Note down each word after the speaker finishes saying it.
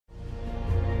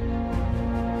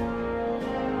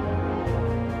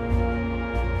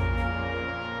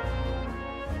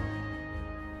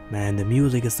Man, the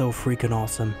music is so freaking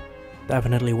awesome.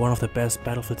 Definitely one of the best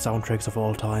Battlefield soundtracks of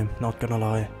all time, not gonna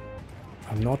lie.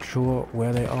 I'm not sure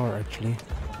where they are actually.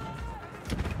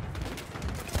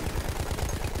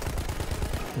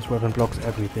 This weapon blocks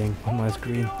everything on my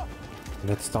screen. And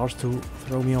that starts to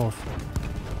throw me off.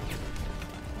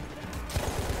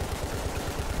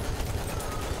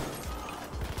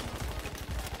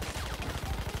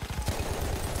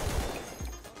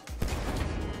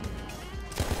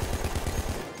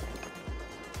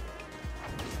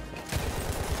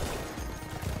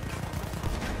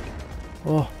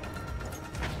 Oh.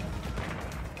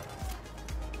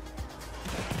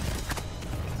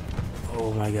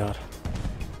 Oh my god.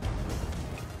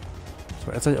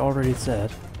 So as I already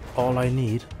said, all I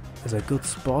need is a good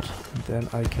spot, and then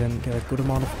I can get a good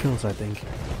amount of kills, I think.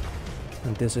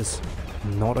 And this is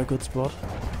not a good spot.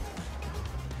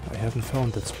 I haven't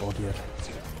found that spot yet.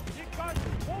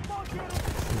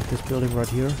 This building right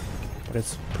here, but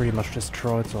it's pretty much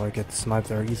destroyed, so I get sniped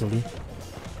there easily.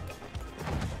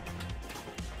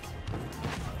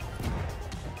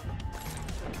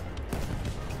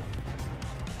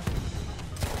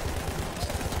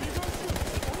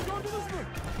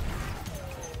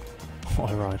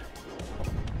 Alright.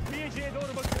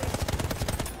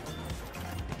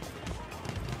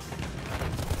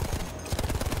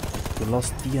 We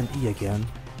lost D and E again.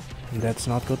 And that's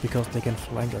not good because they can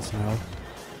flank us now.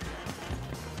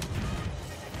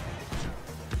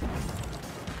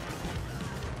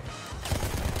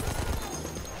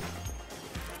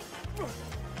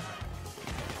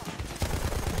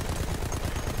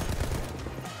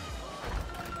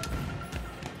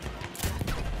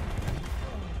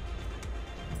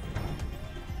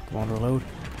 Come on, reload.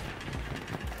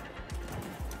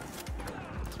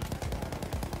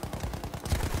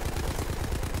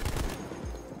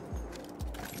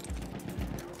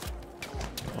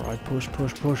 Alright, push,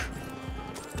 push, push.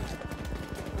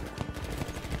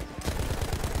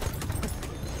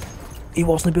 He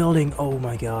was in the building! Oh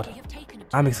my god.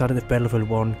 I'm excited if Battlefield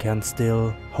 1 can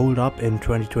still hold up in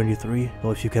 2023,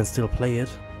 or if you can still play it.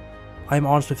 I'm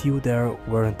honest with you, there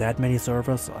weren't that many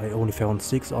servers, I only found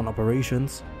 6 on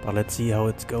operations, but let's see how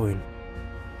it's going.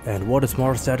 And what is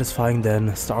more satisfying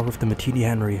than start with the Martini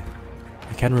Henry?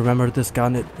 I can remember this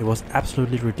gun, it was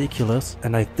absolutely ridiculous,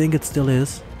 and I think it still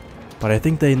is, but I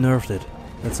think they nerfed it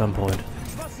at some point.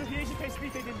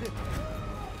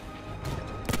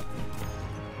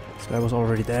 This guy was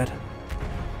already dead.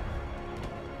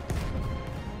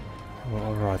 Well,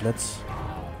 alright, let's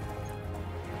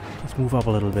move up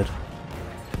a little bit.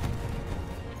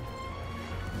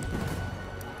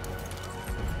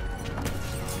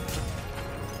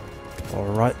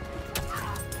 Alright.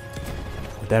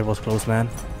 That was close, man.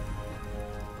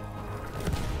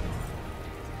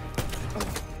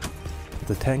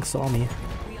 The tank saw me.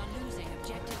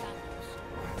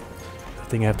 I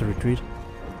think I have to retreat.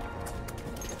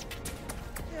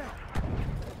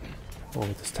 Oh,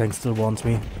 this tank still wants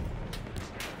me.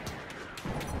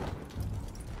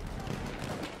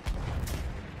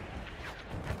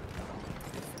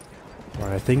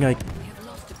 Alright, I think I...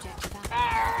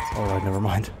 Alright, never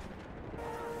mind.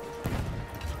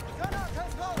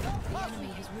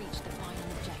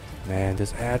 Man,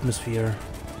 this atmosphere.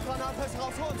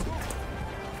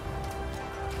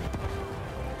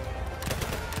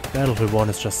 Battlefield 1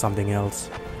 is just something else.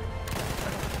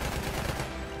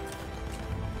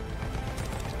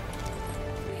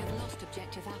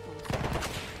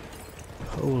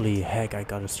 Holy heck, I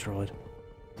got destroyed.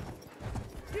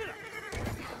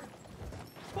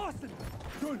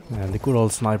 Man, the good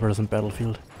old snipers in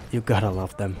Battlefield. You gotta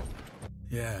love them.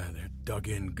 Yeah, they're dug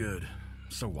in good.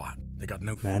 So what? They got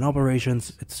no... Man,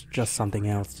 operations, it's just something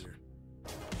else.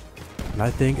 And I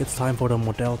think it's time for the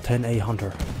Model 10A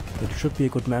Hunter. It should be a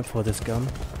good map for this gun.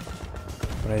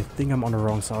 But I think I'm on the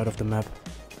wrong side of the map.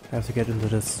 I have to get into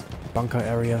this bunker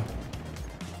area.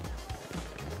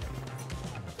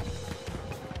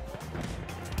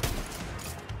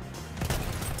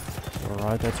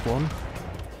 Alright, that's one.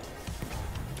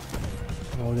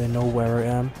 Oh, they know where I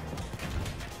am.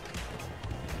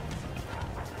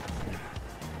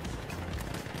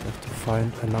 Have to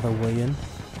find another way in.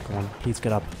 Come on, please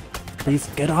get up. Please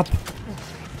get up!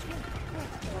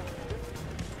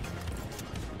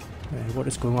 Hey, what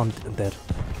is going on with that?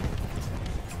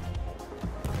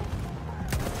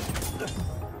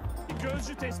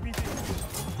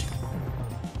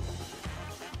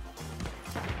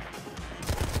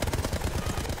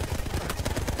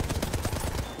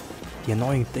 The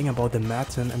annoying thing about the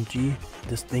Madsen MG,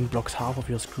 this thing blocks half of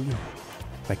your screen.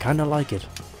 I kinda like it.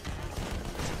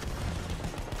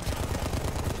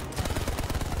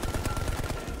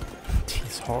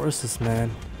 horses,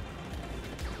 man.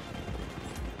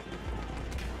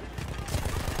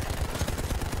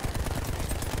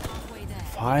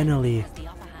 Finally.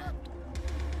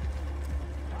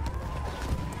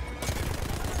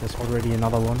 There's already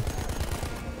another one.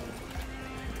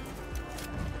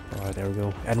 Alright, there we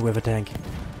go. And we have a tank.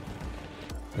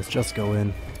 Let's just go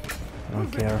in. I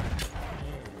don't care.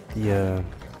 The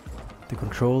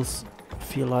controls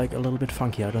feel like a little bit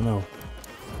funky, I don't know.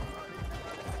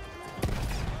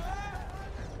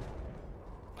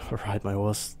 Alright, my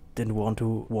horse didn't want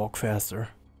to walk faster.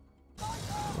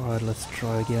 Alright, let's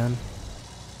try again.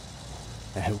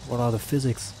 And what are the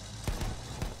physics?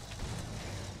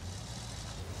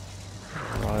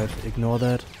 Alright, ignore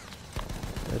that.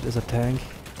 That is a tank.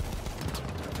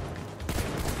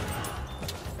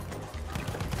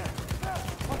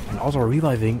 And also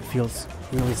reviving feels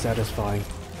really satisfying.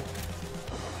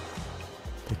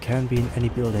 They can be in any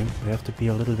building, we have to be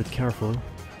a little bit careful.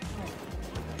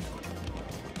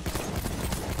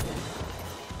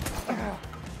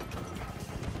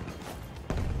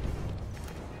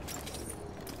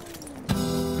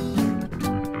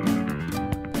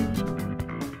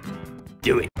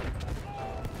 Do it!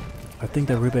 I think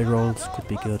the rebate rolls could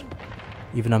be good.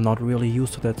 Even I'm not really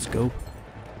used to that scope.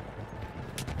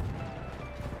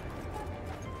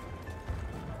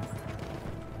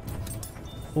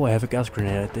 Oh, I have a gas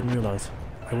grenade, I didn't realize.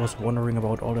 I was wondering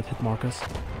about all that hit markers.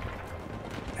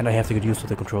 And I have to get used to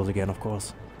the controls again, of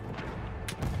course.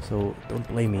 So, don't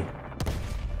blame me.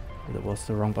 That was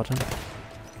the wrong button.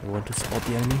 I want to spot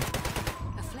the enemy.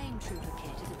 A flame trooper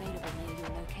kit is available near your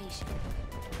location.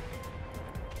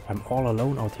 I'm all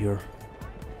alone out here.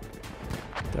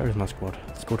 There is my squad.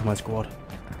 Let's go to my squad.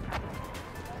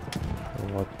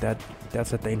 Oh,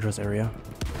 that's a dangerous area.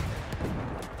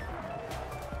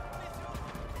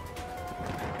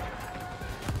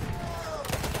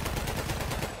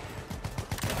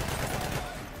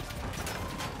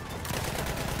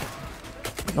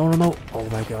 No, no, no. Oh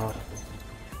my god.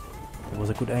 It was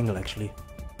a good angle, actually.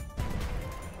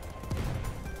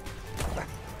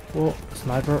 Oh,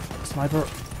 sniper, sniper.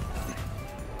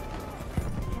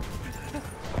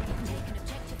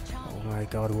 Oh my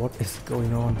god, what is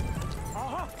going on?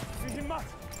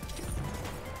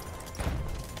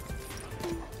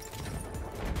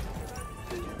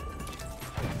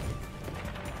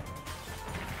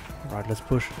 Alright, let's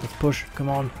push, come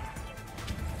on.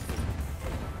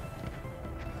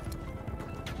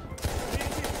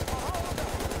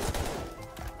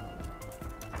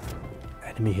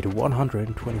 Enemy hit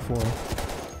 124.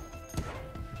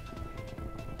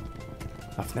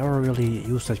 I've never really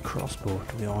used that crossbow,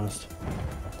 to be honest.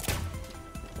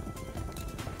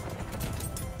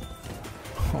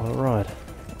 Alright.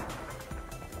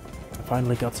 I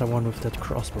finally got someone with that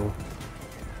crossbow.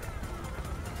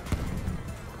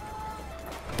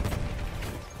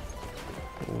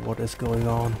 What is going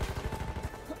on?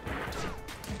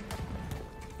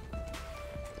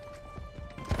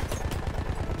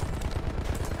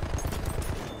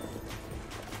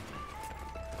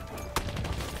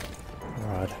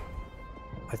 Alright.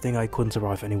 I think I couldn't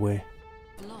survive anyway.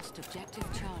 Lost objective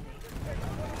Charlie.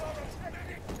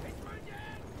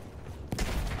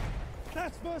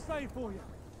 That's first aid for you.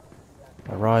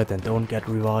 Alright, then don't get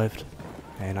revived.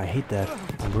 And I hate that.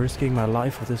 I'm risking my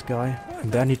life with this guy,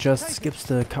 and then he just skips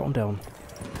the countdown.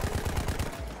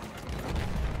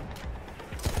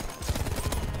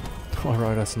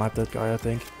 Alright, I sniped that guy, I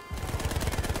think.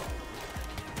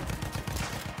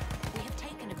 We have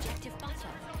taken objective butter.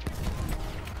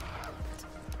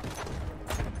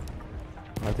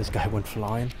 Alright, this guy went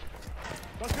flying.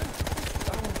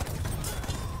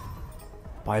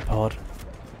 Bipod.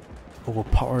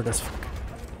 Overpowered as fuck.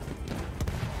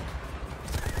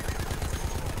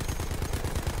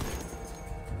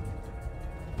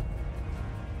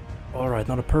 Alright,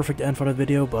 not a perfect end for the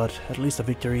video, but at least a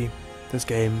victory. This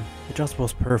game, it just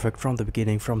was perfect from the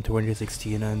beginning, from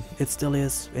 2016, and it still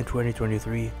is in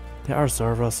 2023. There are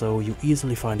servers, so you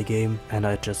easily find the game, and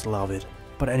I just love it.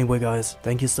 But anyway guys,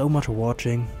 thank you so much for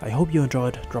watching. I hope you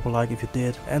enjoyed, drop a like if you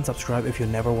did, and subscribe if you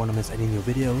never want to miss any new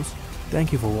videos.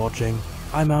 Thank you for watching,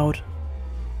 I'm out,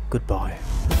 goodbye.